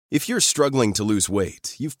If you're struggling to lose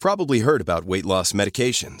weight, you've probably heard about weight loss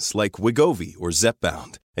medications like Wegovy or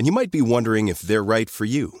Zepbound, and you might be wondering if they're right for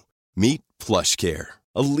you. Meet PlushCare,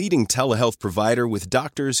 a leading telehealth provider with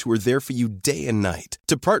doctors who are there for you day and night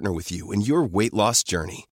to partner with you in your weight loss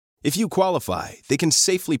journey. If you qualify, they can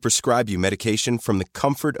safely prescribe you medication from the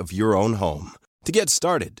comfort of your own home. To get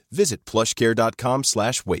started, visit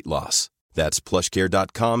plushcare.com/weightloss. That's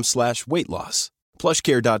plushcare.com/weightloss.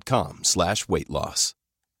 plushcare.com/weightloss.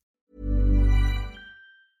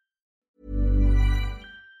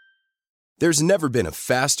 There's never been a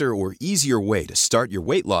faster or easier way to start your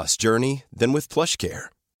weight loss journey than with PlushCare.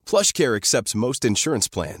 PlushCare accepts most insurance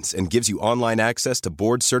plans and gives you online access to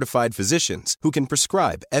board-certified physicians who can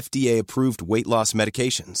prescribe FDA-approved weight loss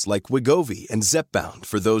medications like Wegovy and Zepbound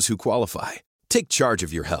for those who qualify. Take charge of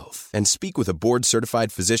your health and speak with a board-certified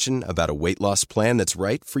physician about a weight loss plan that's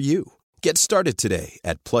right for you. Get started today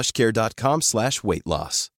at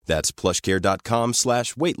plushcare.com/weightloss. That's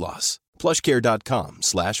plushcare.com/weightloss.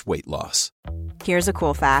 plushcare.com/weightloss. Here's a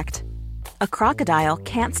cool fact. A crocodile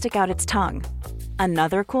can't stick out its tongue.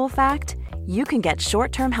 Another cool fact, you can get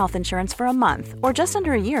short-term health insurance for a month or just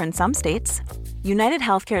under a year in some states. United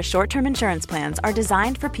Healthcare short-term insurance plans are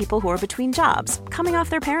designed for people who are between jobs, coming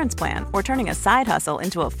off their parents' plan, or turning a side hustle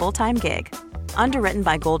into a full-time gig. Underwritten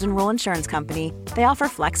by Golden Rule Insurance Company, they offer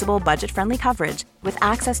flexible, budget-friendly coverage with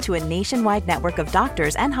access to a nationwide network of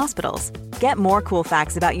doctors and hospitals. Get more cool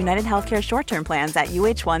facts about United Healthcare short-term plans at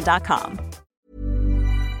uh1.com.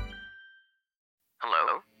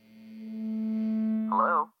 Hello?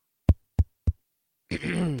 Hello?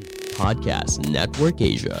 Podcast Network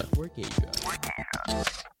Asia.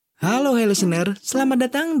 Halo hey listener, selamat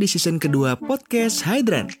datang di season kedua Podcast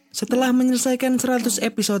Hydran. Setelah menyelesaikan 100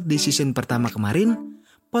 episode di season pertama kemarin,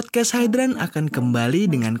 Podcast Hydran akan kembali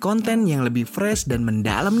dengan konten yang lebih fresh dan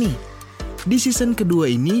mendalam nih. Di season kedua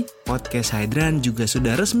ini, Podcast Hydran juga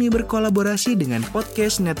sudah resmi berkolaborasi dengan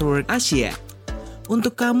Podcast Network Asia.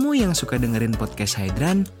 Untuk kamu yang suka dengerin Podcast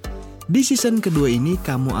Hydran, di season kedua ini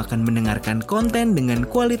kamu akan mendengarkan konten dengan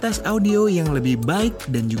kualitas audio yang lebih baik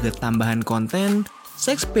dan juga tambahan konten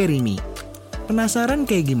Sexperimi. Penasaran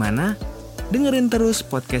kayak gimana? Dengerin terus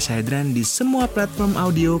Podcast Hydran di semua platform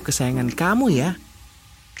audio kesayangan kamu ya.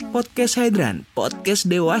 Podcast Hydran, podcast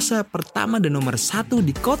dewasa pertama dan nomor 1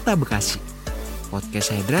 di kota Bekasi. Podcast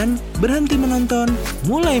Hydran, berhenti menonton,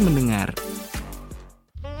 mulai mendengar.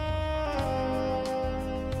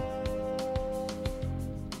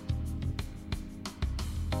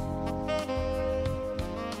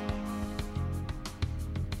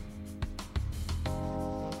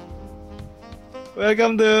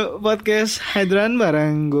 Welcome to Podcast Hydran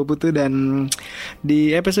bareng gue Putu, dan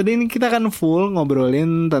di episode ini kita akan full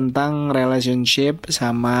ngobrolin tentang relationship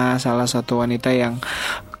sama salah satu wanita yang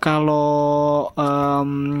kalau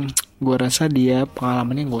gue rasa dia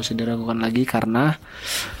pengalamannya gak usah diragukan lagi karena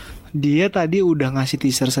dia tadi udah ngasih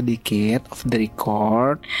teaser sedikit off the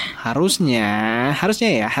record. Harusnya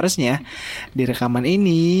di rekaman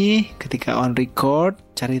ini ketika on record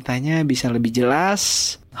ceritanya bisa lebih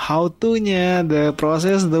jelas, how to-nya, the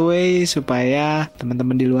process, the way, supaya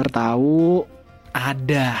teman-teman di luar tahu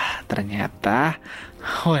ada ternyata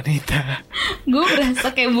wanita. Gue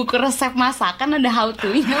berasa kayak buku resep masakan ada how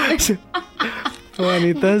to-nya.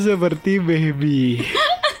 Wanita seperti Baby.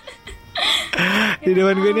 Di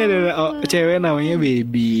depan gue ini ada cewek namanya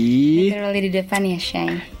Baby. Literally di depan ya,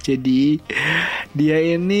 Shay. Jadi dia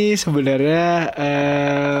ini sebenarnya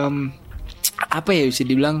apa ya bisa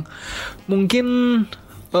dibilang mungkin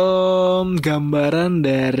gambaran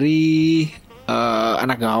dari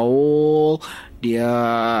anak gaul. Dia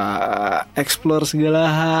explore segala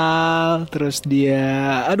hal. Terus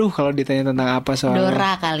dia kalau ditanya tentang apa soal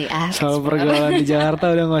Dora kali soal pergaulan di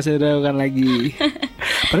Jakarta udah gak usah diragukan lagi.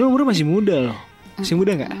 Padahal umurnya masih muda loh. Masih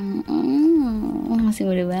muda gak? Masih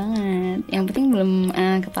muda banget. Yang penting belum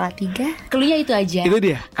kepala 3. Keluarnya itu aja. Itu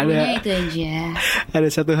dia. Keluarnya itu aja. Ada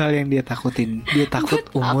satu hal yang dia takutin. Dia takut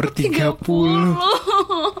umur 30.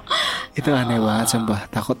 Itu aneh banget sumpah.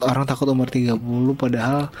 Orang takut umur 30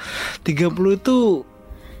 padahal 30 itu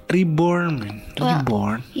reborn, man.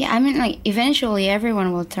 Reborn. Yeah, I mean like eventually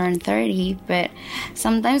everyone will turn 30, but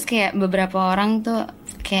sometimes kayak beberapa orang tuh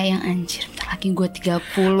kayak yang anjir bentar lagi gue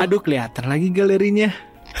 30. Aduh kelihatan lagi galerinya.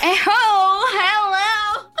 Hello.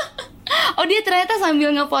 Oh dia ternyata sambil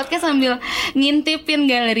nge-podcast sambil ngintipin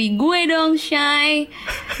galeri gue dong, Shay.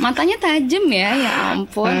 Matanya tajam ya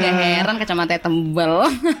ampun, gak heran kacamatanya tebel.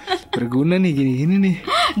 Berguna nih gini-gini nih.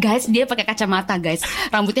 Guys, dia pakai kacamata, guys.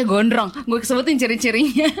 Rambutnya gondrong. Gue sebutin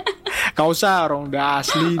ciri-cirinya. Gak usah, orang udah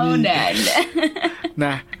asli nih. Oh, udah ada.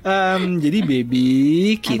 Nah, jadi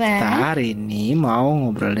baby kita Apa? hari ini mau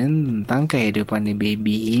ngobrolin tentang kehidupannya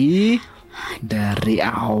baby dari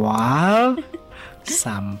awal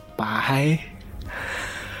sampai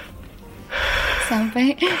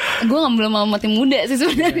gue belum mau mati muda sih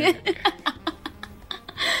sebenarnya.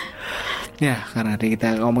 ya, karena tadi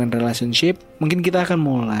kita ngomongin relationship, mungkin kita akan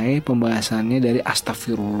mulai pembahasannya dari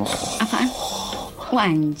astagfirullah. Apaan? Wah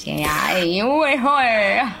anjay, weh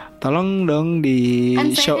hoi. Tolong dong di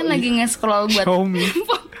Kan saya kan lagi nge-scroll buat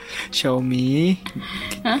show me.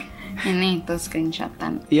 Hah? Ini tuh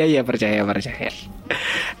screenshotan. Iya percaya.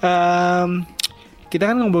 Kita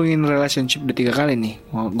kan ngomongin relationship udah 3 kali nih.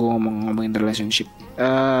 Gue ngomongin relationship.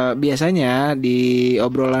 Biasanya di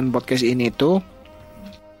obrolan podcast ini tuh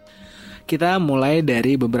kita mulai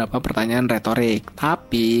dari beberapa pertanyaan retorik.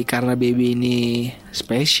 Tapi karena baby ini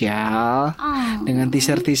spesial dengan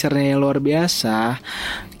teaser-teasernya yang luar biasa,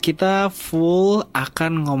 kita full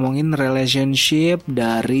akan ngomongin relationship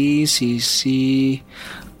dari sisi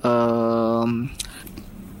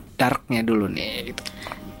darknya dulu nih gitu.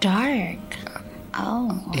 Dark. Oh,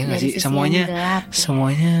 Iya nggak dari sih, sisi yang gelap.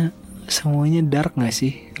 semuanya dark nggak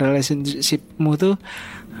sih? Relationshipmu tuh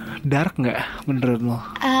dark nggak menurutmu?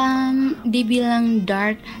 Dibilang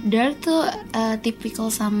dark tuh tipikal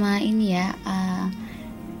sama ini ya,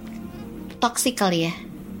 toxic kali ya?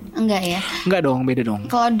 Enggak ya? Enggak dong, beda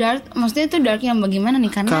dong. Kalau dark, maksudnya itu dark yang bagaimana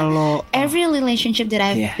nih? Karena Kalau every relationship that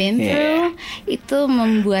I've been through itu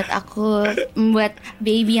membuat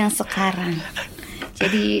baby yang sekarang.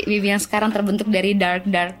 Jadi baby yang sekarang terbentuk dari dark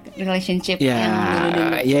relationship yang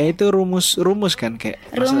dulu-dulu. Ya itu rumus kan, kayak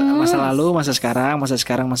masa lalu, masa sekarang,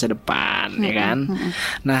 masa depan, ya kan.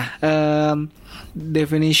 Nah,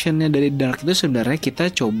 definitionnya dari dark itu sebenarnya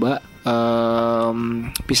kita coba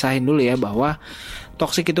pisahin dulu ya, bahwa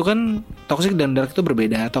toxic dan dark itu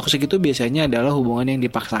berbeda. Toxic itu biasanya adalah hubungan yang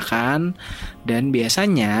dipaksakan dan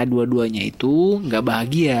biasanya dua-duanya itu nggak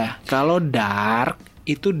bahagia. Kalau dark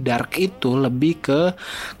itu lebih ke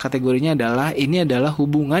kategorinya adalah ini adalah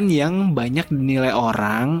hubungan yang banyak dinilai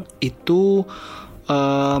orang itu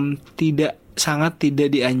sangat tidak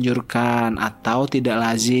dianjurkan atau tidak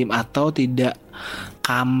lazim atau tidak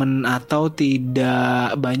common atau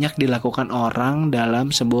tidak banyak dilakukan orang dalam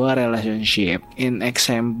sebuah relationship. In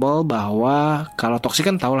example, bahwa kalau toksik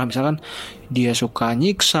kan tau lah, misalkan dia suka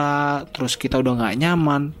nyiksa, terus kita udah nggak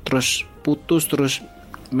nyaman, terus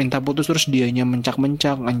minta putus, terus dianya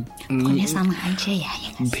mencak-mencak. Pokoknya sama aja ya.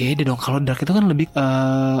 Beda dong. Kalau dark itu kan lebih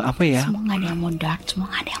apa ya? Semua nggak ada yang mau dark, semua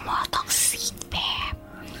nggak ada yang mau toxic, beb.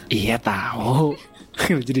 Iya tahu.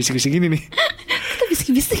 Jadi bisik-bisik gini nih. Kita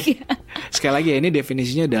bisik-bisik ya. Sekali lagi ya, ini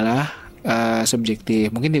definisinya adalah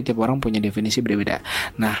subjektif. Mungkin tiap orang punya definisi berbeda.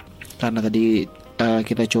 Nah, karena tadi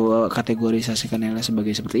kita coba kategorisasikannya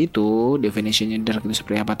sebagai seperti itu, definisinya dark itu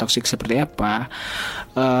seperti apa, toxic seperti apa.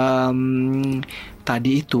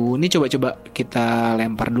 Tadi itu, ini coba kita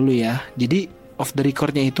lempar dulu ya. Jadi off the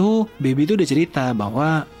recordnya itu baby itu udah cerita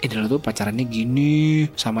bahwa Idol tuh pacarannya gini,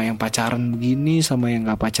 sama yang pacaran begini, sama yang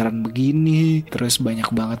gak pacaran begini. Terus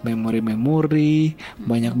banyak banget memori,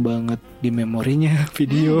 banyak banget di memorinya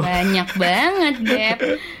video. Banyak banget, beb.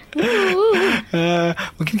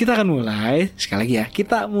 Mungkin kita akan mulai sekali lagi ya.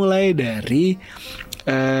 Kita mulai dari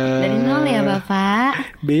nol ya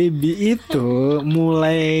Bapak. Baby itu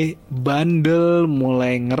mulai bandel,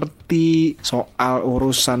 mulai ngerti soal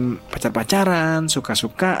urusan pacar-pacaran,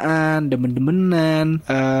 suka-sukaan, demen-demenan.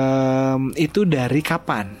 Itu dari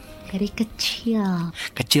kapan? Dari kecil.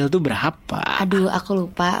 Kecil tuh berapa? Aduh, aku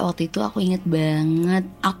lupa. Waktu itu aku inget banget.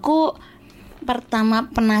 Aku pertama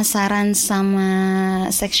penasaran sama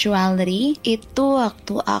sexuality itu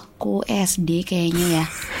waktu aku SD kayaknya ya.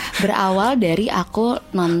 Berawal dari aku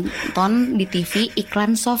nonton di TV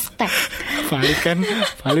iklan Softtek. Valid kan?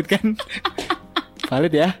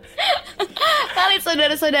 Valid ya? Valid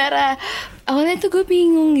saudara-saudara. Awalnya tuh gue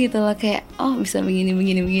bingung gitu loh, kayak oh bisa begini.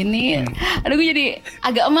 Aduh, gue jadi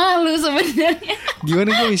agak malu sebenarnya. Gimana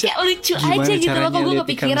gue bisa? Kayak lucu aja gitu loh, kok gue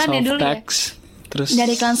kepikiran ya dulu ya. Terus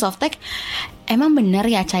dari iklan Softtek, emang benar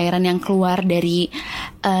ya cairan yang keluar dari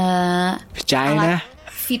China alat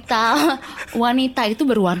vital wanita itu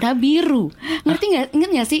berwarna biru. Ingat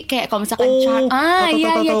nggak sih, kayak kalau misalkan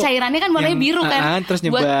iya cairannya kan warnanya biru kan. Terus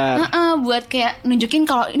nyebar. Buat kayak nunjukin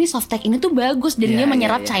kalau ini Softtek ini tuh bagus dan dia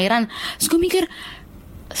menyerap cairan. Terus gue mikir,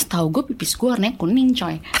 setahu gue pipis gue warnanya kuning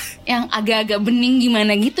coy, yang agak-agak bening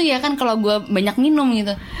gimana gitu ya kan kalau gue banyak minum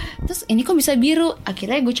gitu. Terus ini kok bisa biru?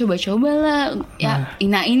 Akhirnya gue coba-coba lah ya,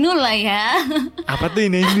 ina-inu lah ya. Apa tuh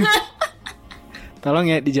ini? Tolong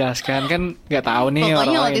ya dijelaskan, kan nggak tahu nih.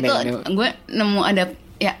 Pokoknya waktu itu gue nemu ada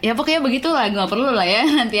Ya pokoknya begitulah, gak perlu lah ya,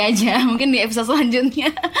 nanti aja mungkin di episode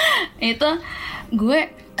selanjutnya. Itu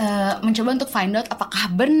gue mencoba untuk find out apakah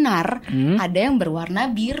benar ada yang berwarna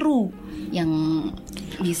biru yang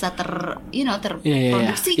bisa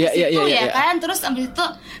terproduksi ke situ ya kan. Terus abis itu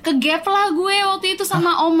kegap lah gue waktu itu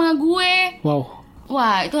sama oma gue.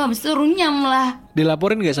 Wah itu habis itu runyam lah.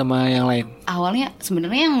 Dilaporin gak sama yang lain? Awalnya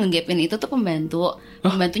sebenarnya yang ngegapin itu tuh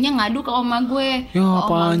pembantunya ngadu ke oma gue. Ya,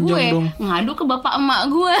 ke oma gue dong. ngadu ke bapak emak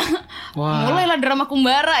gue. Wah. Mulailah drama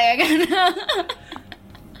kumbara ya kan.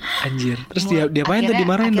 Anjir. Terus dia apain tuh,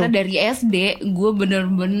 dimarahin dong? Akhirnya dari SD gue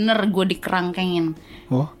bener-bener gue dikerangkengin.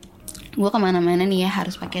 Gue kemana-mana nih ya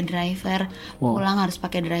harus pakai driver. Pulang harus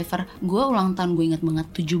pakai driver. Gue ulang tahun gue inget banget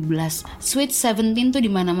 17 Sweet 17 tuh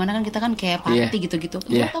di mana-mana kan, kita kan kayak party gitu-gitu.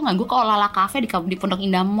 Gue tau gak, gue ke Olala Cafe di Pondok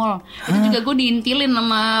Indah Mall. Itu juga gue diintilin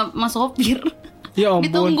sama mas sopir. Ya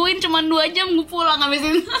ampun. Ditungguin cuma 2 jam gue pulang habis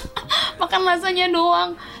itu. Makan rasanya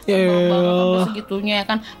doang. Segitunya ya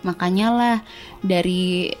kan. Makanya lah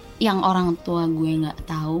dari yang orang tua gue gak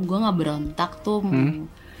tahu, gue gak berontak tuh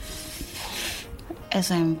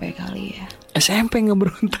SMP kali ya. SMP nggak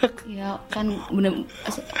berontak? Ya kan bener.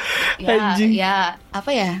 Ya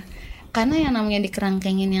apa ya? Karena yang namanya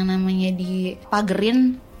dikerangkengin, yang namanya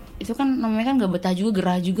dipagerin, itu kan namanya kan nggak betah juga,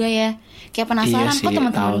 gerah juga ya. Kayak penasaran, kok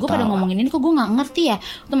teman-teman gue pada ngomongin ini, kok gue nggak ngerti ya.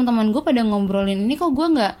 Teman-teman gue pada ngobrolin ini, kok gue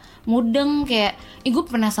nggak mudeng. Kayak, gue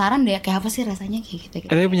penasaran deh, kayak apa sih rasanya kayak gitu.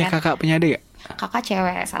 Tapi punya kakak, punya adik gak? Kakak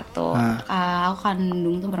cewek 1. Aku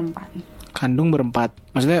kandung tuh berempat. Kandung berempat,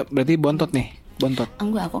 maksudnya berarti bontot nih? Bontot?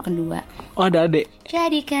 Enggak, aku kedua. Oh ada adik?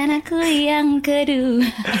 Jadikan aku yang kedua.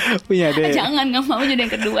 Punya adik? Jangan, gak mau jadi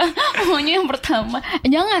yang kedua. Maunya yang pertama.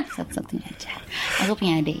 Jangan, satu-satunya aja. Aku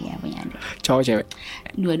punya adik ya, punya adik. Cowok cewek?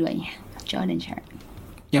 Dua-duanya, cowok dan cewek.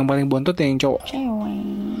 Yang paling bontot yang cowok? Cewek.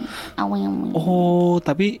 Aku yang mau. Oh,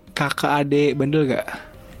 tapi kakak adik bandel gak?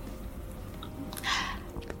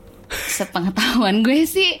 Sepengetahuan gue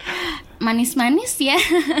sih manis-manis ya.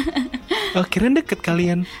 Oh, kirain deket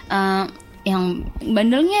kalian. Yang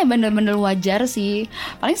bandelnya bandel-bandel wajar sih.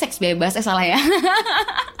 Paling seks bebas, salah ya.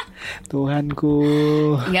 Tuhanku.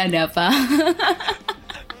 Gak ada apa.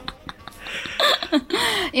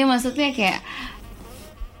 Ya maksudnya kayak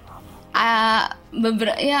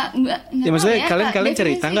maksudnya kalian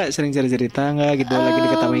cerita nggak, sering cerita nggak gitu lagi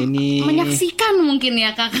deket sama ini? Menyaksikan mungkin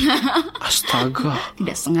ya kakak. Astaga.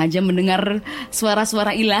 Tidak sengaja mendengar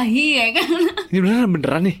suara-suara ilahi ya kan. Ini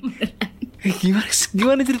beneran nih.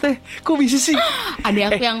 Gimana ceritanya? Kok bisa sih? Adik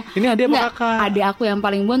aku yang ini adik apa kakak? Adik aku yang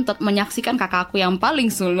paling bontot menyaksikan kakak aku yang paling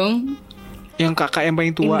sulung. Yang kakak yang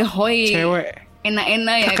paling tua cewek.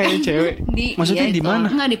 Enak-enak ya kakak kan. Yang cewek. Maksudnya di mana?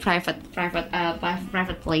 Enggak, di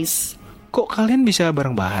private place. Kok kalian bisa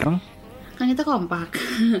bareng-bareng? Kan kita kompak.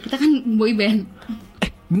 Kita kan boy band.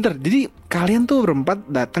 Bentar, jadi kalian tuh berempat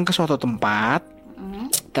datang ke suatu tempat.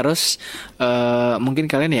 Terus mungkin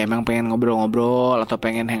kalian ya emang pengen ngobrol-ngobrol atau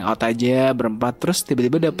pengen hangout aja berempat. Terus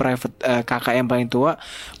tiba-tiba ada private kakak yang paling tua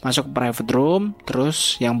masuk ke private room.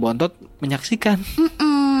 Terus yang bontot menyaksikan.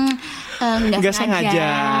 Nggak sengaja.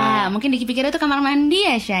 Mungkin dipikirnya itu kamar mandi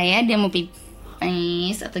ya Syah. Dia mau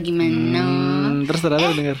pipis atau gimana. Terus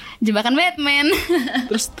ternyata denger jebakan Batman.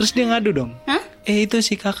 Terus dia ngadu dong. Hah? Itu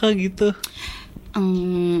si kakak gitu.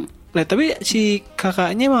 Lah tapi si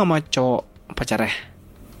kakaknya emang sama cowok pacarnya?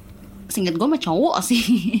 Singkat gue mah cowok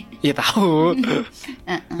sih. Iya tahu.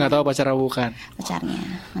 Nggak tahu pacarnya bukan.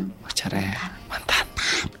 Pacarnya mantan.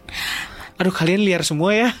 Aduh kalian liar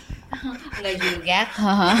semua ya. Enggak juga.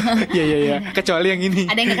 Iya. Kecuali yang ini.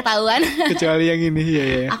 Ada yang gak ketahuan. Kecuali yang ini.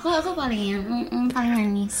 Iya. Aku paling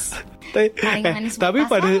manis. Tapi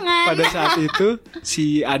pada saat itu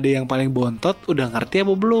si ade yang paling bontot udah ngerti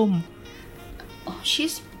apa belum? Oh,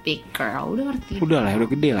 she's big girl, udah ngerti. Udah lah, udah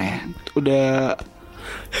gede lah ya. Udah.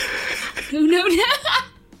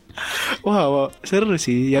 Wow, seru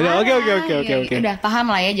sih. Ya oke. Udah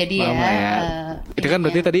paham lah ya jadi paham ya. Itu kan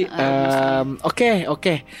berarti tadi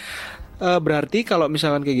oke. Berarti kalau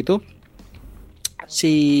misalkan kayak gitu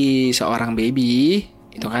si seorang baby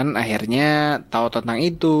itu kan akhirnya tahu tentang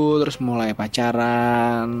itu, terus mulai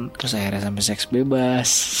pacaran, terus akhirnya sampai seks bebas.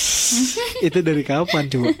 Itu dari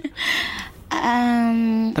kapan coba?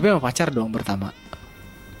 Tapi sama pacar dong pertama.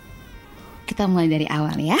 Kita mulai dari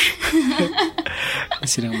awal ya.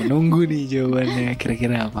 Sedang menunggu nih jawabannya,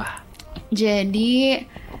 kira-kira apa? Jadi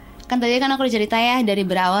kan tadi kan aku udah cerita ya, dari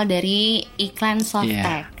berawal dari iklan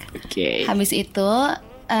Softtek. Okay. Habis itu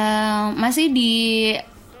masih di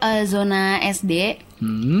zona SD,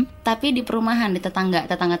 tapi di perumahan, di tetangga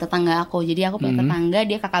aku. Jadi aku punya tetangga,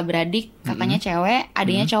 dia kakak beradik, kakaknya cewek,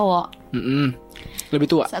 adiknya cowok. Lebih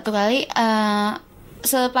tua. Satu kali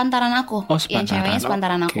sepantaran aku. Yang ceweknya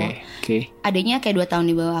sepantaran aku. Oke. Adiknya kayak 2 tahun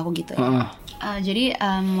di bawah aku gitu. Jadi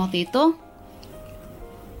waktu itu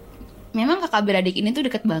memang kakak beradik ini tuh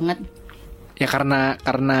deket banget. Ya karena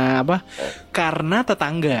apa? Karena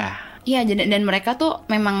tetangga. Iya, dan mereka tuh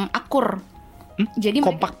memang akur. Jadi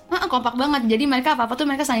kompak. Kompak banget. Jadi mereka apa-apa tuh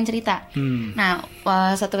mereka saling cerita. Nah,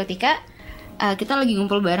 satu ketika kita lagi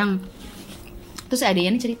ngumpul bareng. Terus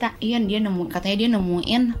adanya nih cerita, katanya dia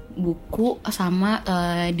nemuin buku sama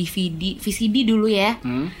DVD, VCD dulu ya.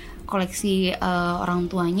 Koleksi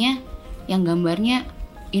orang tuanya yang gambarnya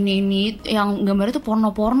ini yang gambarnya tuh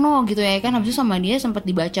porno gitu ya kan. Habis itu sama dia sempat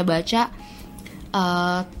dibaca-baca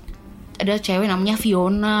ada cewek namanya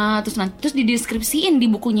Fiona, terus dideskripsiin di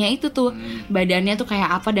bukunya itu tuh badannya tuh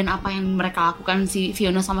kayak apa dan apa yang mereka lakukan, si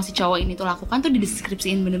Fiona sama si cowok ini tuh lakukan tuh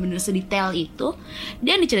dideskripsiin bener-bener sedetail itu.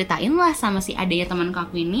 Dan diceritain lah sama si adanya teman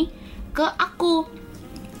aku ini ke aku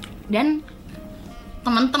dan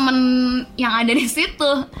teman-teman yang ada di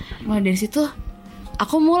situ. Mulai dari situ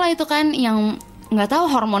aku mulai tuh kan yang nggak tahu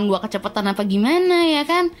hormon gua kecepetan apa gimana ya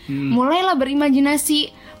kan. Mulailah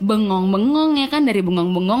berimajinasi, bengong-bengong ya kan, dari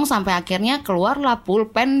bengong-bengong sampai akhirnya keluarlah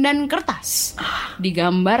pulpen dan kertas,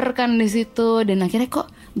 digambarkan di situ. Dan akhirnya kok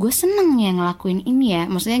gue seneng ya ngelakuin ini ya,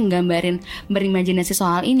 maksudnya nggambarin, berimajinasi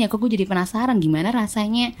soal ini ya, kok gue jadi penasaran gimana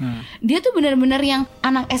rasanya. Dia tuh benar-benar yang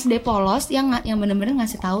anak SD polos yang benar-benar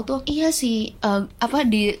ngasih tahu tuh, iya sih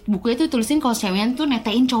di bukunya tuh tulisin kalau ceweknya tuh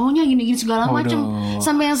netain cowoknya gini-gini segala macem,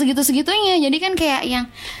 sampai yang segitu-segitunya. Jadi kan kayak yang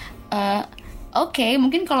Oke,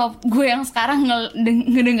 mungkin kalau gue yang sekarang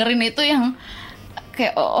ngedengerin itu yang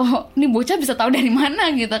kayak ini bocah bisa tahu dari mana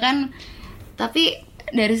gitu kan. Tapi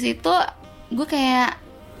dari situ gue kayak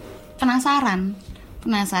penasaran.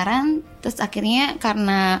 Terus akhirnya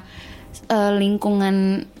karena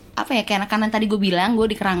lingkungan apa ya, karena tadi gue bilang gue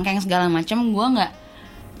di kerangkeng segala macam, gue nggak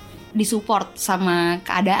disupport sama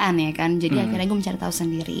keadaan ya kan. Jadi akhirnya gue mencari tahu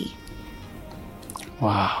sendiri.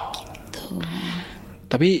 Wow. Gitu.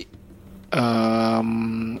 Tapi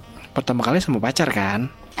pertama kali sama pacar kan?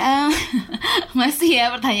 Masih ya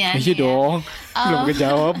pertanyaannya? Iya dong, belum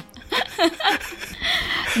kejawab.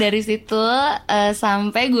 Dari situ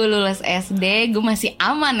sampai gue lulus SD, gue masih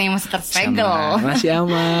aman ya, masih tersegel. Masih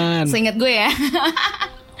aman. Seingat gue ya.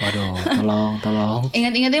 Waduh, tolong.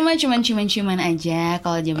 Ingat-ingatnya mah cuma ciuman-ciuman aja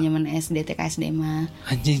kalau zaman-zaman SD, TK, SD mah.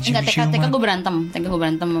 Anjing, enggak, TK gue berantem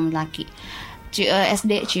sama laki.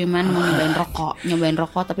 SD ciuman mau nyobain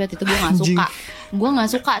rokok tapi waktu itu gue nggak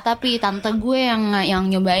suka tapi tante gue yang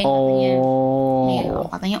nyobain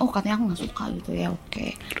katanya aku nggak suka gitu ya.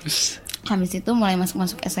 Oke. Terus habis itu mulai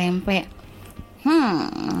masuk SMP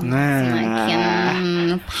semakin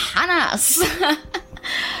panas.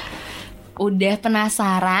 Udah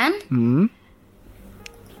penasaran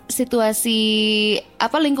situasi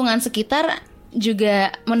lingkungan sekitar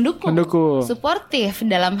juga mendukung. Suportif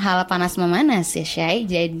dalam hal panas memanas ya Syai.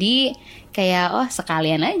 Jadi kayak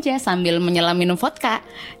sekalian aja sambil menyelam minum vodka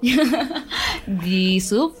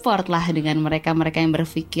disupport lah dengan mereka yang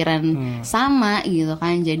berpikiran sama gitu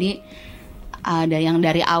kan. Jadi ada yang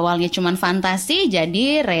dari awalnya cuman fantasi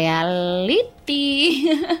jadi reality.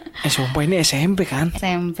 Sumpah ini SMP kan?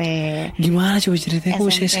 SMP. Gimana coba ceritanya?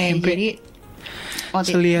 SMP. Jadi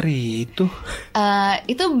seliar itu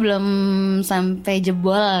belum sampai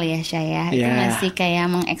jebol ya saya. Itu masih kayak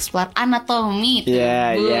mengeksplor anatomi tuh.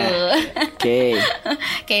 Oke.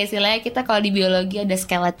 Kayak istilahnya kita kalau di biologi ada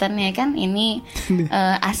skeleton ya kan, ini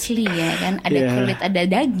asli ya kan, ada kulit, ada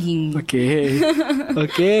daging.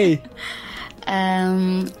 Oke.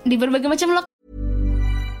 Di berbagai macam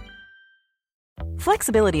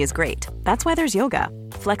Flexibility is great. That's why there's yoga.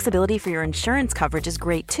 Flexibility for your insurance coverage is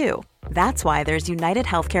great too. That's why there's United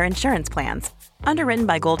Healthcare Insurance Plans. Underwritten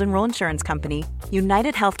by Golden Rule Insurance Company,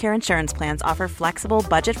 United Healthcare Insurance Plans offer flexible,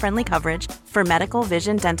 budget-friendly coverage for medical,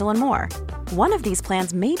 vision, dental, and more. One of these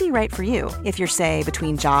plans may be right for you if you're, say,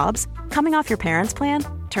 between jobs, coming off your parents' plan,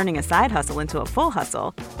 turning a side hustle into a full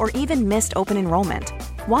hustle, or even missed open enrollment.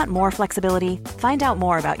 Want more flexibility? Find out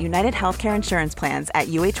more about United Healthcare Insurance Plans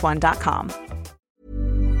at uh1.com.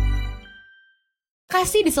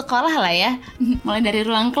 Kasih di sekolah lah ya, mulai dari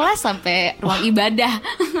ruang kelas sampai ruang ibadah.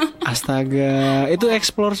 Astaga, itu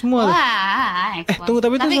explore semua. Wah, tunggu,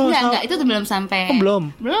 tapi itu enggak, itu tuh belum sampai.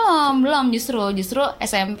 Belum, justru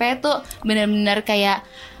SMP tuh benar-benar kayak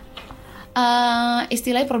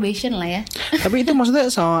istilahnya probation lah ya. Tapi itu maksudnya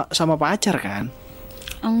sama pacar kan?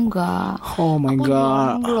 Enggak. Oh my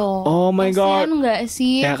god. Kasian enggak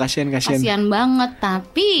sih? Ya kasian. Kasian banget.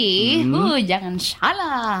 Tapi jangan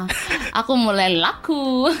salah, aku mulai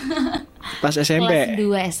laku pas SMP. Kelas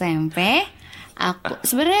 2 SMP Aku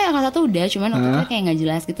sebenarnya kelas 1 udah, cuman waktu itu kayak nggak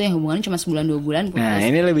jelas gitu, yang hubungannya cuma sebulan 2 bulan. Nah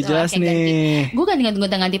ini lebih jelas nih. Gue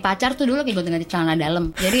ganti pacar tuh dulu, kayak ganti celana dalam.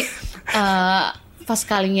 Jadi pas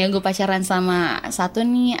kalinya gue pacaran sama satu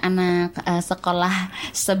nih anak sekolah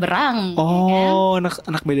seberang. Oh,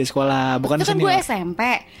 anak beda sekolah, bukan itu kan senior. Gue SMP,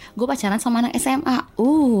 gue pacaran sama anak SMA.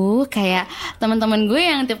 Kayak teman-teman gue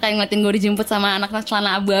yang tiap kali ngeliatin gue dijemput sama anak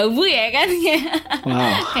celana abu-abu ya kan.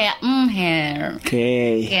 Wow. Kayak hair.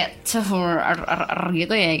 Kayak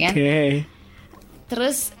gitu ya kan.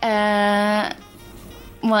 Terus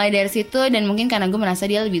mulai dari situ, dan mungkin karena gue merasa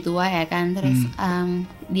dia lebih tua ya kan. Terus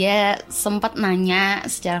dia sempat nanya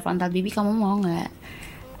secara frontal, "Baby, kamu mau nggak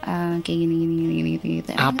kayak gini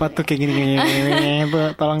gitu." Apa tuh kayak gini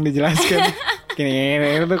tuh? Tolong dijelaskan. Gini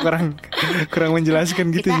itu kurang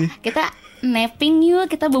menjelaskan gitu sih. Kita napping yuk,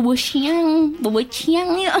 kita bobo siang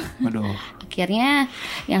yuk. Waduh. Akhirnya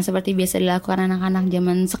yang seperti biasa dilakukan anak-anak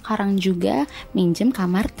zaman sekarang juga, minjem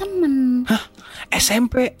kamar temen. Hah?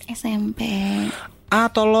 SMP.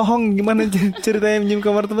 Tolong gimana ceritanya minjem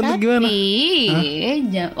kamar temen tuh gimana? Tapi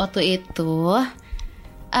waktu itu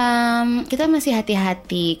kita masih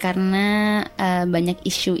hati-hati karena banyak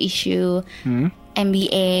isu-isu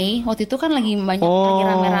MBA. Waktu itu kan lagi banyak lagi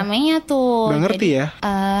rame-ramenya tuh. Udah ngerti. Jadi, ya?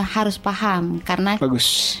 Harus paham karena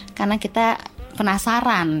bagus. Karena kita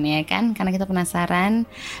penasaran ya kan,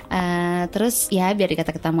 terus ya biar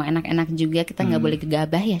dikata kita mau enak-enak juga, kita nggak boleh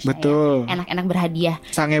gegabah ya. Betul. Enak-enak berhadiah.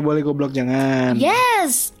 Sange boleh, goblok jangan.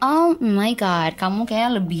 Yes. Oh my god, kamu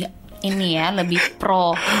kayak lebih ini ya, lebih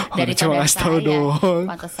pro daripada saya.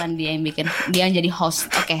 Pantesan dia yang jadi host.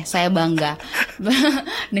 Oke, saya bangga.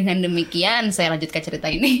 Dengan demikian saya lanjut ke cerita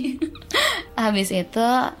ini. Habis itu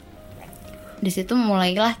di situ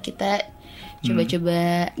mulailah kita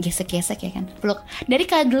coba-coba gesek-gesek ya kan. Peluk. Dari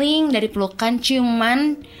cuddling, dari pelukan,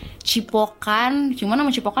 ciuman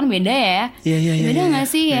sama cipokan beda ya. Iya. Beda nggak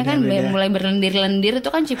sih ya kan? Beda. Mulai berlendir-lendir itu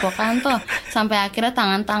kan cipokan tuh. Sampai akhirnya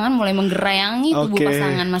tangan-tangan mulai menggerayangi tubuh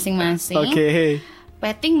pasangan masing-masing.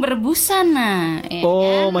 Petting berbusana ya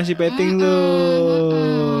kan? Masih petting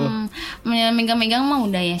tuh. Megang-megang mah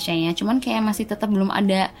udah ya Syaya. Cuman kayak masih tetap belum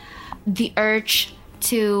ada the urge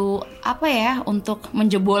to untuk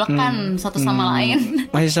menjebolkan satu sama lain.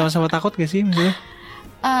 Masih sama-sama takut gak sih misalnya?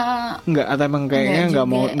 Enggak, atau emang kayaknya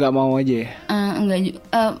nggak mau aja ya?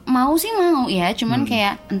 Mau sih mau ya, cuman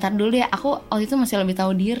kayak entar dulu ya, aku waktu itu masih lebih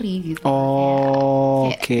tahu diri gitu.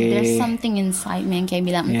 Oke. There's something inside me yang kayak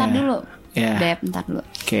bilang entar dulu. Beb, entar dulu.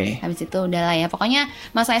 Habis itu udahlah ya. Pokoknya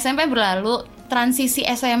masa SMP berlalu, transisi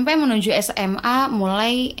SMP menuju SMA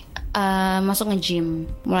mulai masuk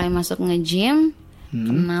nge-gym.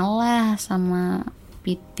 Kenal lah sama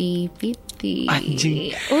Piti.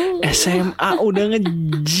 Anjing. SMA udah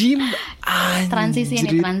nge-gym. Transisi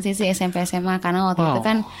SMP SMA, karena waktu itu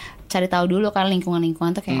kan cari tahu dulu kan lingkungan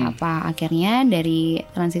tuh kayak apa. Akhirnya dari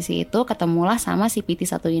transisi itu ketemulah sama si Piti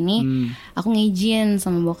satu ini. Aku ngizin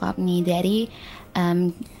sama bokap nih dari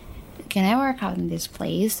can I work out in this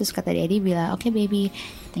place? Terus kata Daddy bilang, "Oke, baby."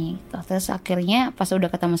 Katanya gitu. Terus akhirnya pas udah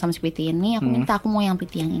ketemu sama si Piti ini, aku minta aku mau yang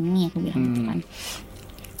Piti yang ini, aku bilang gitu kan.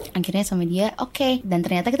 Akhirnya sama dia, oke. Dan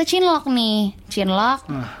ternyata kita chinlock.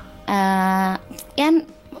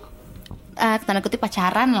 Tanda kutip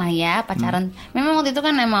pacaran lah ya, Memang waktu itu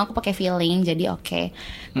kan emang aku pakai feeling, jadi oke.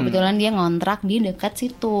 Kebetulan dia ngontrak di dekat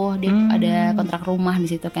situ, dia ada kontrak rumah di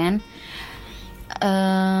situ kan.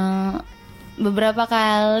 Beberapa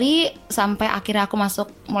kali sampai akhirnya aku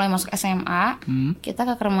mulai masuk SMA, kita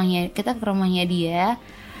ke rumahnya dia.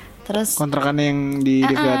 Terus kontrakan yang di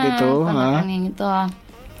dekat itu, kontrakan yang itu.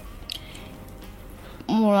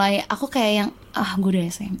 Mulai aku kayak yang gue udah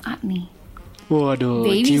SMA nih. Waduh,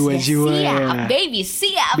 jiwa-jiwa ya. Baby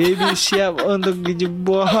siap untuk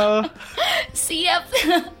dijebol.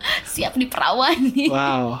 siap diperawani.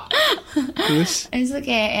 Wow. Terus itu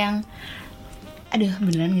kayak yang aduh,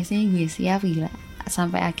 beneran gak sih gue siap, gila.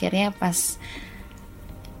 Sampai akhirnya pas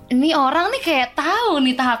ini orang nih kayak tahu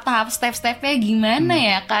nih tahap-tahap step-stepnya gimana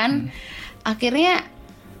ya kan. Akhirnya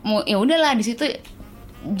ya udahlah di situ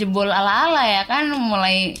jebol ala-ala ya kan,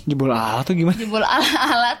 mulai jebol ala tuh gimana? Jebol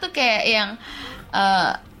ala-ala tuh kayak yang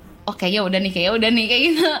oke, ya udah nih kayak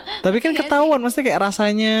gitu. Tapi kan ketahuan maksudnya kayak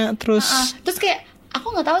rasanya terus kayak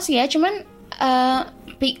aku nggak tahu sih ya, cuman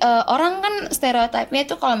orang kan stereotipnya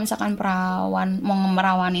itu kalau misalkan perawan mau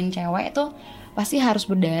merawanin cewek itu pasti harus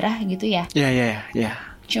berdarah gitu ya. Iya.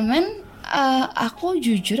 Cuman aku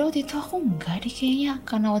jujur waktu itu aku enggak deh kayaknya,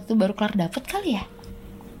 karena waktu itu baru kelar dapet kali ya.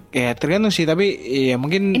 Ya tergantung sih, tapi ya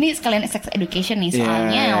mungkin ini sekalian sex education nih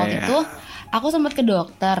soalnya. Waktu itu aku sempat ke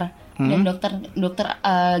dokter dan dokter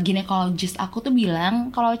ginekologis aku tuh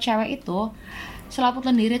bilang kalau cewek itu selaput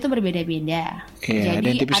lendir itu berbeda-beda. Iya, ada yang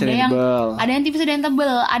Jadi tipis, ada yang tebal. ada yang tipis, ada yang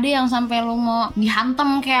tebel, ada yang sampai lu mau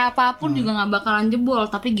dihantam kayak apapun juga nggak bakalan jebol,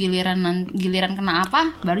 tapi giliran kena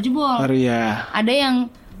apa baru jebol. Baru ya. Ada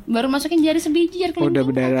yang baru masukin jari sebiji, jari kelingking, Udah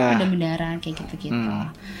berdarah. udah berdarah kayak gitu-gitu.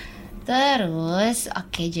 Terus,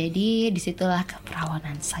 oke, jadi disitulah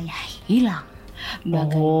keperawanan saya hilang.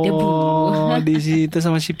 Bagai debu. Oh, di situ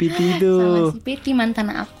sama si Piti itu. Sama si Piti mantan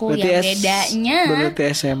aku. Berarti yang bedanya berarti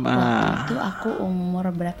SMA. waktu itu aku umur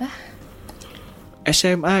berapa?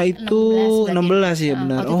 SMA itu 16 ya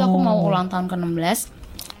benar. Waktu itu aku mau ulang tahun ke-16.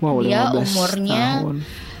 Wow, Dia 15 umurnya tahun.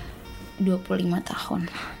 25 tahun.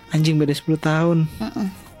 Anjing beda 10 tahun.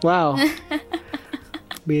 Wow.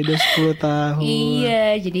 Beda 10 tahun.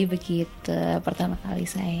 Iya, jadi begitu pertama kali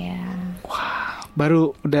saya.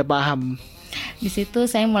 Baru udah paham. Di situ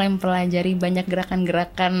saya mulai mempelajari banyak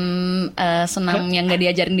gerakan-gerakan senam yang gak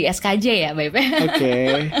diajarin di SKJ ya, Beb.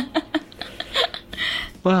 Oke.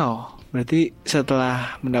 Wow, berarti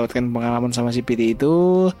setelah mendapatkan pengalaman sama si Piti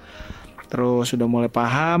itu, terus sudah mulai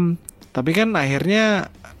paham. Tapi kan akhirnya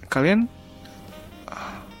kalian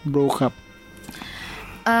broke up.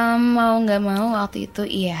 Mau nggak mau waktu itu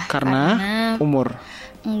iya. Karena umur.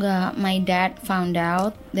 Enggak, my dad found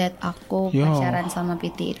out that aku Yo. pacaran sama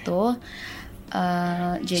Piti itu.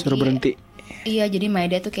 Jadi Suruh berhenti. Iya, jadi my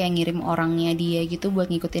dad tuh kayak ngirim orangnya dia gitu buat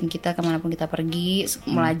ngikutin kita kemanapun kita pergi,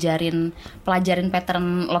 pelajarin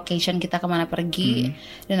pattern location kita kemana pergi.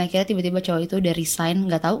 Dan akhirnya tiba-tiba cowok itu udah resign,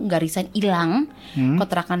 nggak resign, hilang.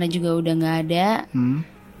 Kontrakannya juga udah nggak ada.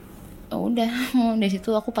 Udah, dari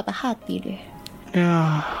situ aku patah hati deh.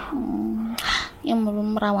 Ya. Yang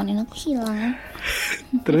belum merawanin aku hilang.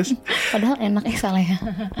 Terus? Padahal enak salah ya.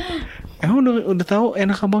 Emang udah tahu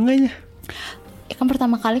enak apa enggaknya? Kan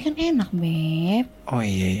pertama kali kan enak, Beb. Oh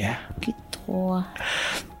iya ya. Gitu.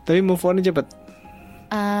 Tapi move on cepet.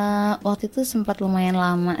 Waktu itu sempat lumayan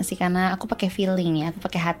lama sih karena aku pakai feeling ya, aku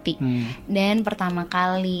pakai hati. Dan pertama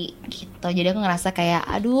kali gitu. Jadi aku ngerasa kayak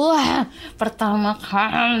aduh, pertama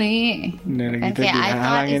kali. Nah, Kan gitu kayak I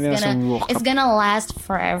thought it's gonna last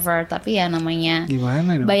forever, tapi ya namanya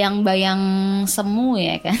gimana dong? bayang-bayang semu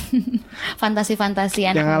ya kan.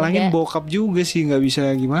 Fantasi-fantasi anak Yang ngalangin muda. bokap juga sih, nggak bisa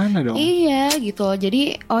gimana dong? Iya gitu.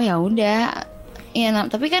 Jadi oh ya udah. Iya,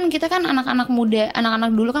 tapi kan kita kan anak-anak muda,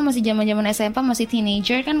 anak-anak dulu kan masih zaman-zaman SMP, masih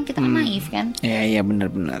teenager kan, kita kan naif kan. Iya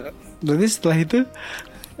benar-benar. Berarti setelah itu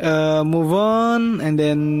move on and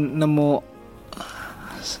then nemu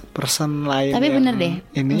person lain. Tapi bener deh,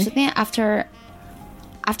 ini maksudnya after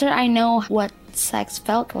I know what sex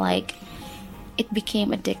felt like, it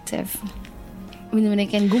became addictive.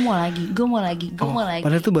 Bener-bener kan gue mau lagi.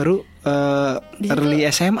 Padahal itu baru early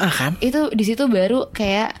SMA kan? Itu di situ baru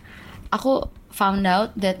kayak aku found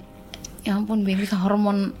out that ya ampun baby,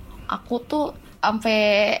 hormon aku tuh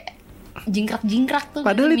sampai jingkrak-jingkrak tuh.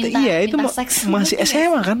 Padahal itu itu seks. masih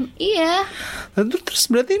SMA kan? Iya. Lalu terus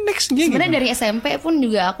berarti nextnya Sebenarnya gimana? dari SMP pun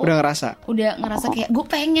juga aku udah ngerasa kayak gue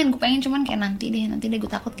pengen cuman kayak nanti deh gue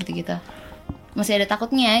takut gitu. Masih ada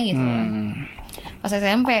takutnya gitu. Pas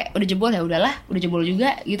SMP udah jebol ya udahlah, udah jebol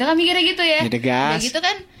juga gitu kan, mikirnya gitu ya. Jadi gas. Udah gitu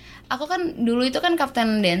kan. Aku kan dulu itu kan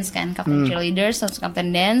kapten dance kan, kapten cheerleaders, terus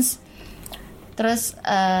kapten dance. Terus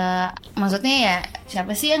maksudnya ya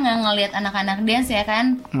siapa sih yang nggak ngelihat anak-anak dance ya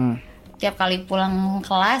kan? Tiap kali pulang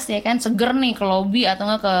kelas ya kan seger nih ke lobby atau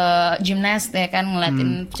nggak ke gymnast ya kan,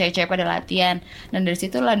 ngeliatin cewek-cewek pada latihan. Dan dari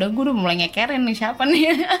situ lah gue udah mulai ngekerin nih siapa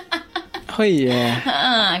nih. Oh iya.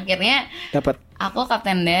 Akhirnya Dapat. aku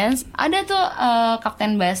kapten dance, ada tuh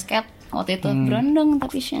kapten basket waktu itu berondong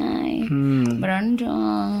tapi shy.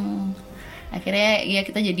 Berondong. Akhirnya ya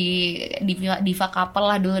kita jadi diva couple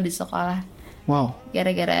lah dulu di sekolah. Wow.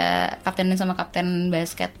 Gara-gara kapten dance sama kapten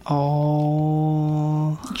basket.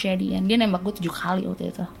 Oh. Jadian. Dia nembak gue 7 kali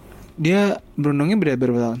waktu itu. Dia berundungnya berapa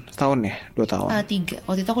tahun? Setahun ya? 2 tahun? 3.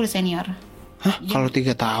 Waktu itu aku udah senior. Hah? Kalau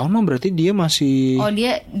 3 tahun mah berarti dia masih... Oh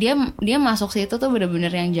dia masuk situ tuh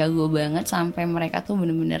bener-bener yang jago banget. Sampai mereka tuh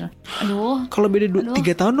bener-bener aduh. Kalau beda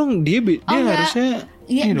 3 tahun dong dia enggak. harusnya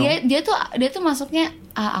Dia tuh masuknya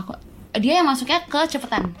dia yang masuknya ke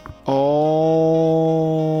cepetan.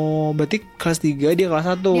 Oh, berarti kelas 3 dia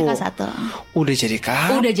kelas 1. Dia kelas 1. Udah jadi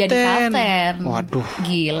kapten. Waduh.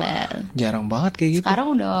 Gila. Jarang banget kayak gitu.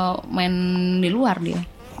 Sekarang udah main di luar dia.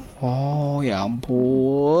 Oh, ya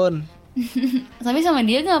ampun. Tapi sama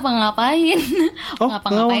dia gak ngapa-ngapain. Oh,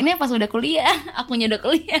 ngapa-ngapainnya pas udah kuliah. Akunya udah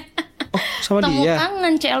kuliah. Oh, sama Temu dia.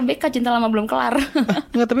 tangan CLBK, cinta lama belum kelar.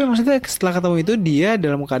 Enggak, tapi maksudnya setelah ketemu itu dia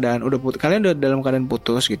dalam keadaan kalian udah dalam keadaan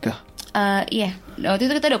putus gitu. Iya,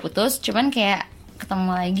 waktu itu kita udah putus, cuman kayak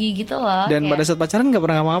ketemu lagi gitu loh. Dan kayak pada saat pacaran gak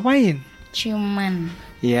pernah ngapa-ngapain. ciuman.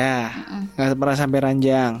 Iya. Nggak pernah sampai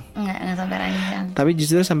ranjang. Nggak sampai ranjang. Tapi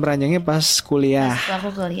justru sampai ranjangnya pas kuliah. Pas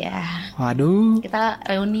aku kuliah. Waduh. Kita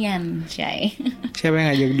reunian, Syai. Siapa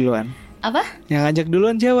yang ngajak duluan? Apa? Yang ngajak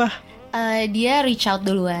duluan siapa? Dia reach out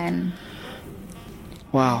duluan.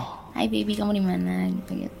 Wow. Hai baby, kamu di mana?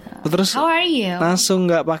 Gitu. Terus how are you? langsung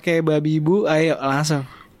nggak pakai babi ibu, ayo langsung.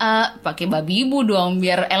 Pakai babi ibu dong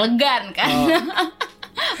biar elegan kan.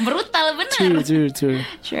 Brutal bener. True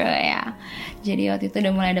ya. Jadi waktu itu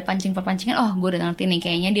udah mulai ada pancing-perpancingan. Oh, gue udah ngerti nih,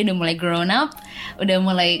 kayaknya dia udah mulai grown up, udah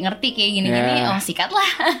mulai ngerti kayak gini-gini. Oh, sikat lah.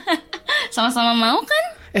 Sama-sama mau kan?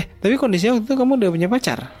 Tapi kondisinya waktu itu kamu udah punya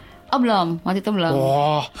pacar? Oh, belum. Waktu itu belum.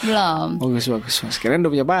 Wah. Belum. Bagus. Sekarang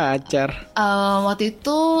udah punya pacar. Waktu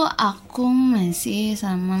itu aku masih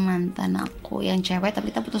sama mantan aku yang cewek,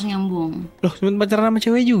 tapi kita putus nyambung. Loh, cuma pacaran sama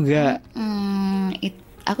cewek juga?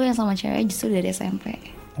 Aku yang sama cewek justru dari SMP.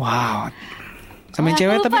 Wow. Sama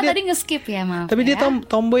cewek aku lupa, tapi dia tadi nge-skip ya, maaf. Tapi dia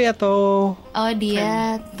tomboy atau? Oh,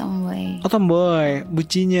 dia tomboy. Oh, tomboy,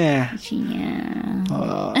 bucinya.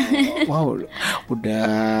 Wow,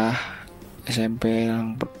 udah SMP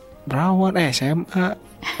yang perawan, SMA,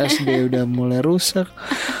 SD udah mulai rusak.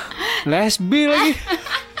 Lesbi lagi.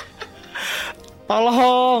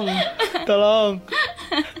 Tolong.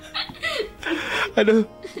 Aduh.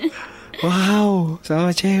 Wow,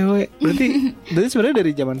 sama cewek. Berarti sebenarnya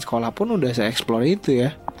dari zaman sekolah pun udah saya explore itu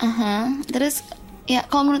ya. Terus ya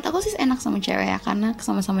kalau menurut aku sih enak sama cewek ya, karena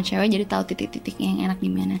sama-sama cewek jadi tahu titik-titik yang enak di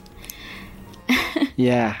mana.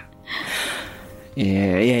 Iya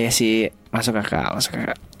sih, masuk akal.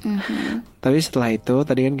 Tapi setelah itu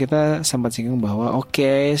tadi kan kita sempat singgung bahwa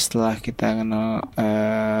setelah kita kenal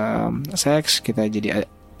seks, kita jadi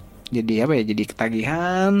apa ya, jadi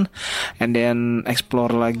ketagihan, and then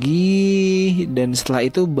explore lagi, dan setelah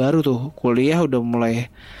itu baru tuh kuliah udah mulai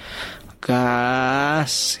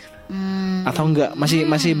gas. Atau enggak,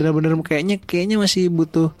 masih benar-benar kayaknya masih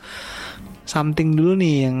butuh something dulu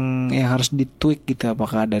nih yang harus ditweak gitu,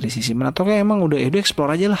 apakah dari sisi mana, atau kayak emang udah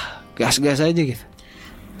explore aja lah, gas-gas aja gitu.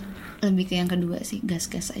 Lebih ke yang kedua sih,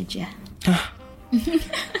 gas-gas aja.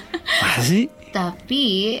 Masih?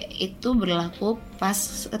 Tapi itu berlaku pas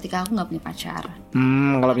ketika aku nggak punya pacar.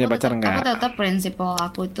 Kalau punya pacar enggak? Aku tetap prinsipal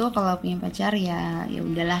aku itu kalau punya pacar ya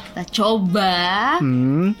udahlah kita coba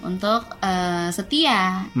untuk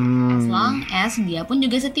setia, as long as dia pun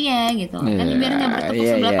juga setia gitu. Kan biar nggak bertepuk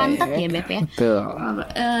sebelah pantat ya Beb ya. Betul.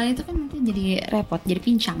 Itu kan nanti jadi repot, jadi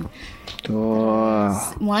pincang. Tuh.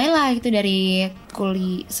 Mulailah gitu dari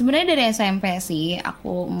kuliah. Sebenarnya dari SMP sih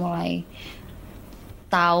aku mulai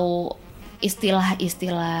tahu istilah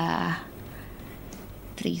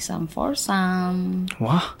threesome, foursome.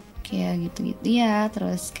 Wah. Kayak gitu-gitu ya.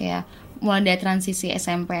 Terus kayak mulai dari transisi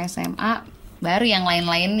SMP SMA baru yang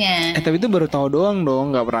lain-lainnya. Tapi itu baru tahu doang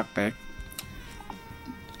dong, nggak praktek.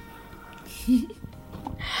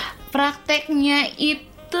 Prakteknya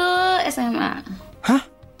itu SMA. Hah?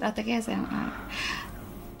 Prakteknya SMA.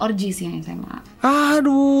 Orgi sih yang SMA.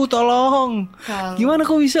 Aduh, tolong. Gimana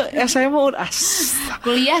kok bisa SMA udah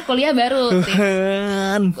Kuliah baru.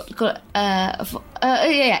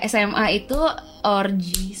 Iya, SMA itu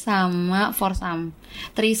orgi sama foursome.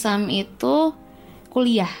 Threesome itu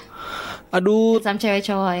kuliah. Aduh. Sama cewek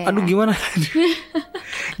cowok ya. Aduh, gimana?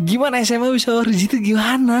 Gimana SMA bisa orgi itu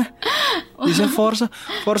gimana? Bisa foursome.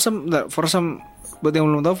 Buat yang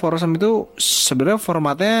belum tahu, foursome itu sebenarnya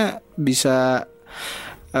formatnya bisa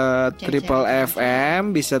triple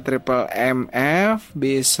FM, bisa triple MF,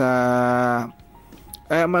 bisa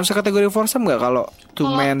masuk kategori foursome nggak kalau two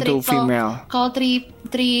man two female? Kalau three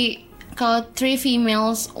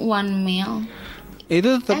females one male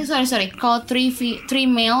itu sorry kalau three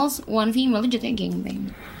males one female itu jatuhnya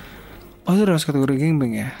gangbang. Oh, itu harus kategori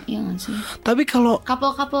gangbang ya? Iya nggak sih? Tapi kalau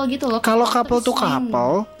couple gitu loh. Kalau couple tuh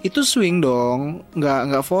couple itu swing dong,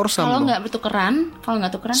 nggak foursome. Kalau nggak tukeran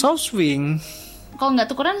soft swing. Kalau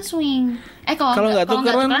nggak tukeran swing. Kalau nggak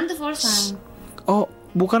tukeran itu foursome. Oh,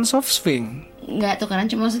 bukan soft swing. Nggak tukeran,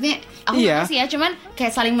 cuma maksudnya aku nggak sih ya, cuman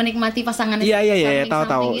kayak saling menikmati pasangan. Iya,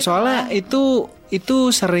 tahu. Gitu. Soalnya itu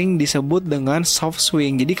sering disebut dengan soft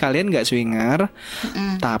swing. Jadi kalian nggak swinger,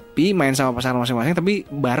 tapi main sama pasangan masing-masing, tapi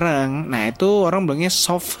bareng. Nah, itu orang bilangnya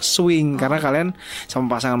soft swing karena kalian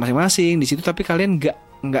sama pasangan masing-masing di situ, tapi kalian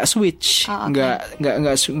nggak switch, nggak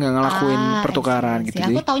ngelakuin pertukaran gitu.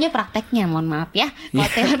 Aku taunya prakteknya, mohon maaf ya. Kalau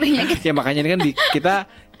teorinya gitu. Ya makanya ini kan kita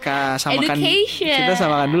samakan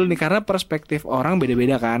dulu nih, karena perspektif orang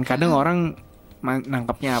beda-beda kan. Kadang orang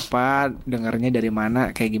nangkapnya apa, dengarnya dari mana,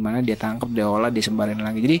 kayak gimana dia tangkap, dia olah, dia sebarin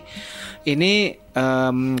lagi. Jadi ini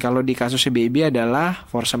kalau di kasusnya Baby adalah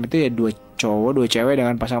foursome itu ya dua cowok 2 cewek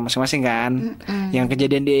dengan pasangan masing-masing kan. Yang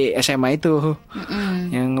kejadian di SMA itu,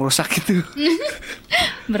 yang rusak itu.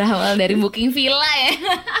 Berawal dari booking villa ya.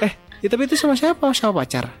 Ya, tapi itu sama siapa? Sama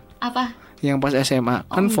pacar? Apa? Yang pas SMA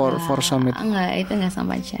kan for summit. Enggak, itu enggak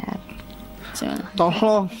sama pacar.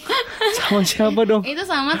 Tolong. Sama siapa dong? Itu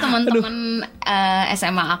sama teman-teman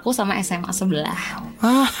SMA aku sama SMA sebelah.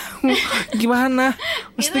 Gimana?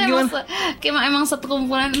 Mesti gimana? Emang satu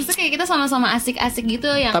kumpulan. Maksudnya kayak kita sama-sama asik-asik gitu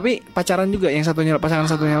yang. Tapi pacaran juga yang satunya, pasangan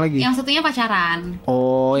satunya lagi. Yang satunya pacaran.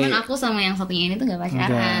 Cuman aku sama yang satunya ini tuh gak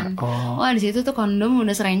pacaran. Wah, di situ tuh kondom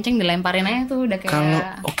udah serenceng dilemparin aja tuh udah kayak. Kalau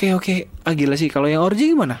oke. Gila sih. Kalau yang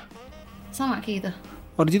orgy gimana? Sama kayak gitu.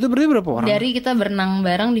 Orgy itu berarti berapa orang? Dari kita berenang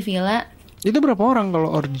bareng di villa. Itu berapa orang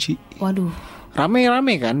kalau orgy? Waduh, rame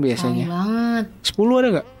kan biasanya. Rame banget. 10 ada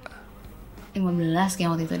gak? 15 kayak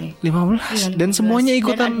waktu itu deh. 15? Iya, 15. Dan semuanya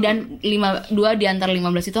ikutan. Dan 2 di antara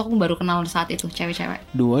 15 itu aku baru kenal saat itu, cewek-cewek.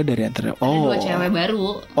 2 dari antara. Ada 2 cewek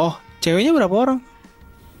baru. Oh, ceweknya berapa orang?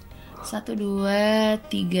 1, 2,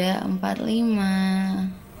 3, 4, 5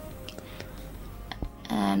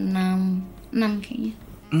 6 kayaknya.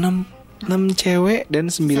 6 cewek dan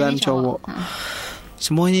 9 cowok.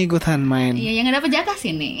 Semuanya ikutan main. Iya, yang gak dapet jatah sih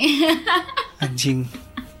nih. Anjing.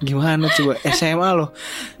 Gimana coba? SMA loh.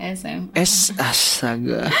 SMA.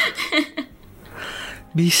 Astaga.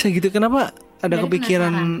 Bisa gitu. Kenapa ada dari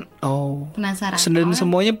kepikiran? penasaran. Penasaran. Dan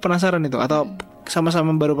semuanya penasaran itu atau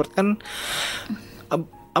sama-sama baru kan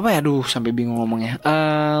apa ya? Aduh, sampai bingung ngomongnya.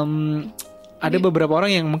 Ada beberapa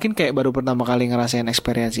orang yang mungkin kayak baru pertama kali ngerasain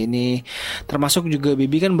experience ini. Termasuk juga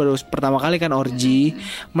Bibi kan baru pertama kali kan orgy.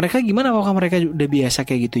 Mereka gimana? Apakah mereka udah biasa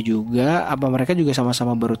kayak gitu juga? Apa mereka juga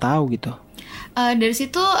sama-sama baru tahu gitu? Dari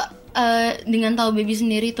situ dengan tahu Bibi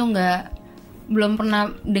sendiri tuh belum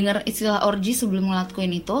pernah dengar istilah orgy sebelum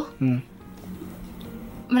ngelakuin itu.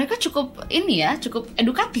 Mereka cukup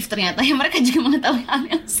edukatif ternyata ya, mereka juga mengetahui hal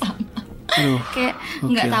yang sama. Kayak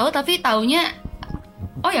nggak tahu tapi taunya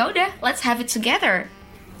oh ya udah, let's have it together.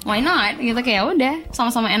 Why not? Gitu kayak udah,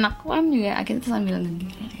 sama-sama enak kan juga. Akhirnya sambil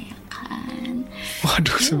ngegele kan.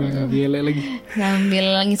 Waduh, sambil ngegele lagi.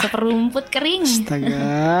 Sambil ngisep rumput kering.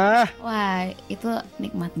 Astaga. Wah, itu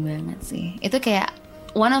nikmat banget sih. Itu kayak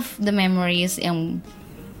one of the memories yang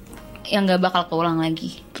gak bakal keulang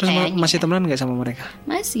lagi. Terus masih temenan gak sama mereka?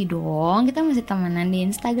 Masih dong, kita masih temenan di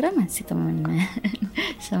Instagram, masih temenan.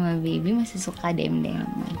 Sama Baby masih suka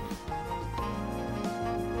DM-DM-an.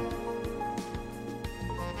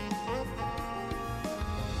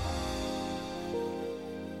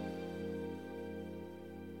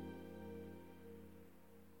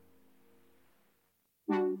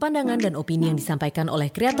 Pandangan dan opini yang disampaikan oleh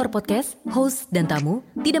kreator podcast, host, dan tamu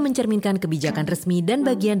tidak mencerminkan kebijakan resmi dan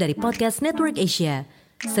bagian dari Podcast Network Asia.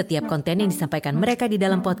 Setiap konten yang disampaikan mereka di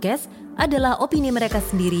dalam podcast adalah opini mereka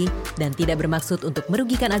sendiri dan tidak bermaksud untuk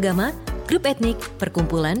merugikan agama, grup etnik,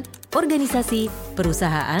 perkumpulan, organisasi,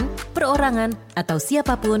 perusahaan, perorangan, atau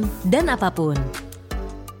siapapun dan apapun.